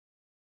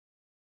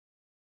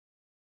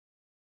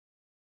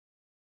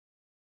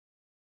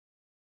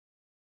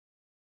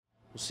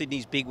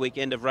Sydney's big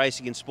weekend of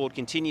racing and sport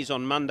continues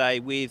on Monday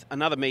with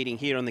another meeting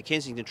here on the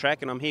Kensington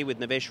Track, and I'm here with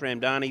Nevesh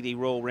Ramdhani, the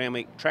Royal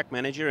Randwick track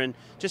manager, and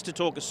just to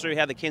talk us through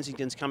how the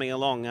Kensington's coming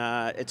along.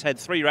 It's had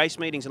 3 race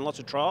meetings and lots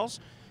of trials.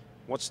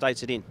 What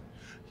state's it in?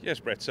 Yes,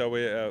 Brett, so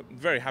we're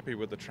very happy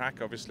with the track.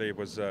 Obviously it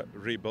was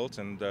rebuilt,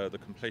 and the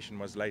completion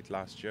was late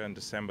last year. In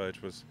December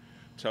it was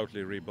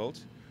totally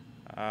rebuilt.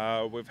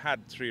 We've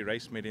had 3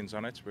 race meetings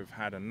on it. We've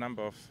had a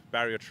number of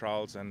barrier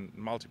trials and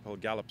multiple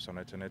gallops on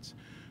it, and it's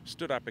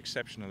stood up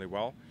exceptionally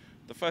well.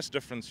 The first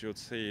difference you'll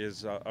see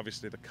is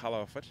obviously the colour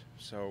of it.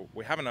 So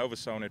we haven't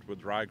oversown it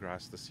with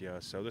ryegrass this year.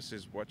 So this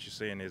is what you're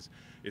seeing is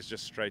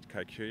just straight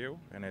kikuyu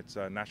in its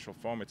natural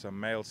form. It's a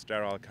male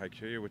sterile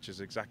kikuyu, which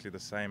is exactly the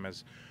same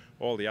as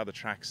all the other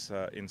tracks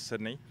in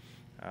Sydney.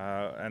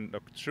 And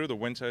look, through the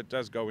winter it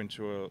does go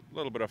into a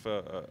little bit of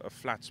a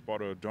flat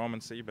spot or a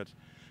dormancy, but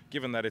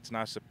given that it's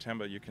now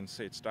September, you can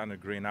see it's starting to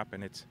green up,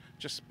 and it's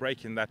just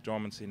breaking that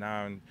dormancy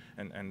now,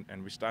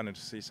 and we're starting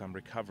to see some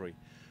recovery.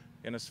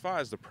 And as far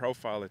as the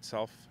profile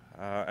itself,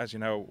 as you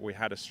know, we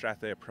had a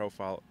Strathair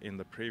profile in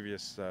the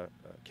previous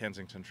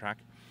Kensington Track.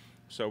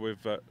 So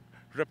we've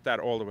ripped that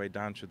all the way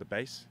down to the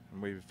base,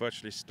 and we've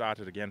virtually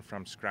started again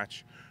from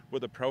scratch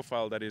with a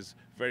profile that is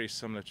very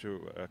similar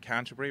to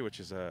Canterbury,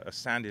 which is a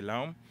sandy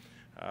loam.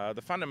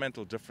 The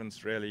fundamental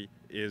difference really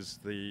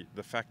is the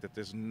fact that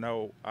there's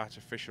no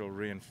artificial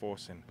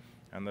reinforcing,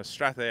 and the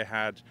Strathair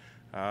had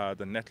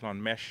the Netlon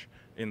mesh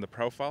in the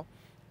profile.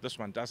 This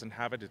one doesn't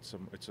have it.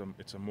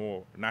 It's a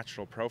more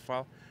natural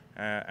profile,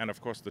 and of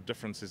course the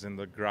difference is in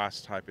the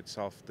grass type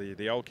itself.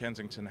 The old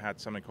Kensington had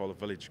something called a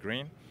village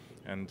green,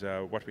 and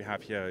what we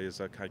have here is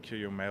a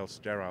kikuyu male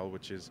sterile,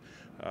 which is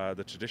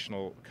the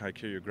traditional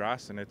kikuyu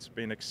grass, and it's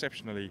been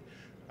exceptionally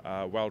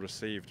well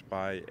received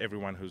by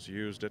everyone who's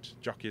used it,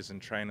 jockeys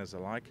and trainers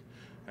alike,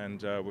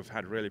 and we've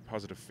had really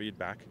positive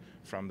feedback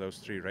from those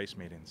 3 race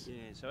meetings. Yeah,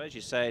 so as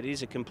you say, it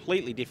is a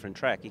completely different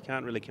track. You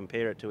can't really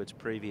compare it to its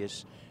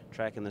previous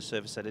track and the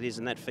surface that it is,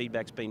 and that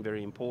feedback's been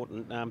very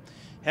important.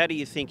 How do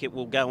you think it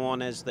will go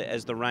on as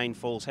the rain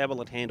falls? How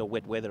will it handle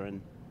wet weather?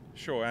 And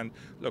Sure, and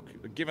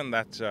look, given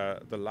that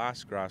the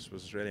last grass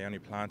was really only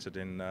planted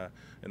in the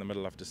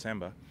middle of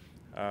December,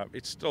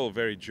 it's still a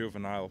very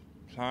juvenile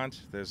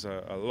plant. There's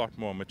a lot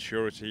more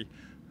maturity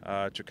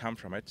to come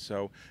from it.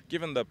 So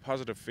given the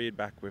positive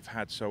feedback we've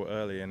had so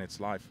early in its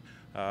life,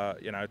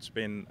 it's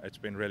been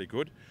really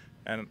good,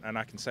 and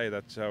I can say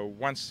that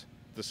once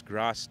this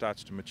grass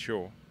starts to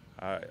mature,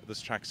 this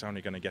track's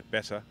only going to get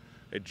better.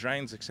 It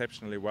drains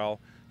exceptionally well.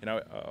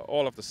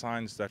 All of the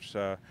signs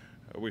that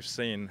we've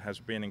seen has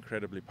been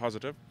incredibly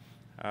positive.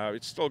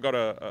 It's still got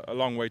a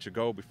long way to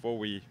go before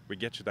we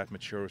get to that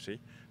maturity,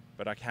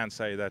 but I can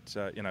say that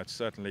it's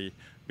certainly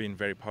been a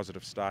very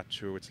positive start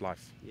to its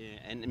life. yeah,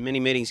 and many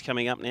meetings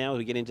coming up now.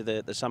 We get into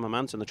the summer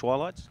months and the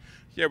twilights.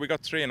 Yeah, we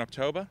got 3 in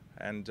October,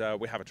 and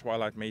we have a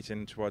twilight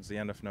meeting towards the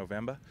end of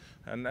November,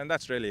 and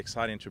that's really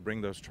exciting to bring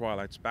those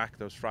twilights back.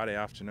 Those Friday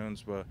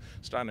afternoons were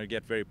starting to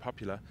get very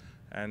popular,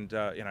 and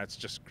it's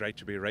just great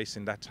to be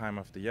racing that time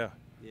of the year.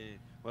 Yeah.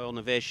 Well,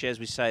 Nevesh, as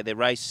we say, the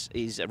race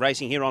is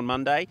racing here on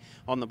Monday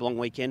on the long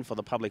weekend for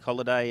the public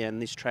holiday,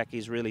 and this track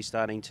is really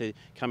starting to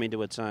come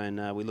into its own.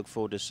 We look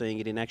forward to seeing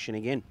it in action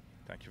again.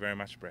 Thank you very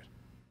much, Brett.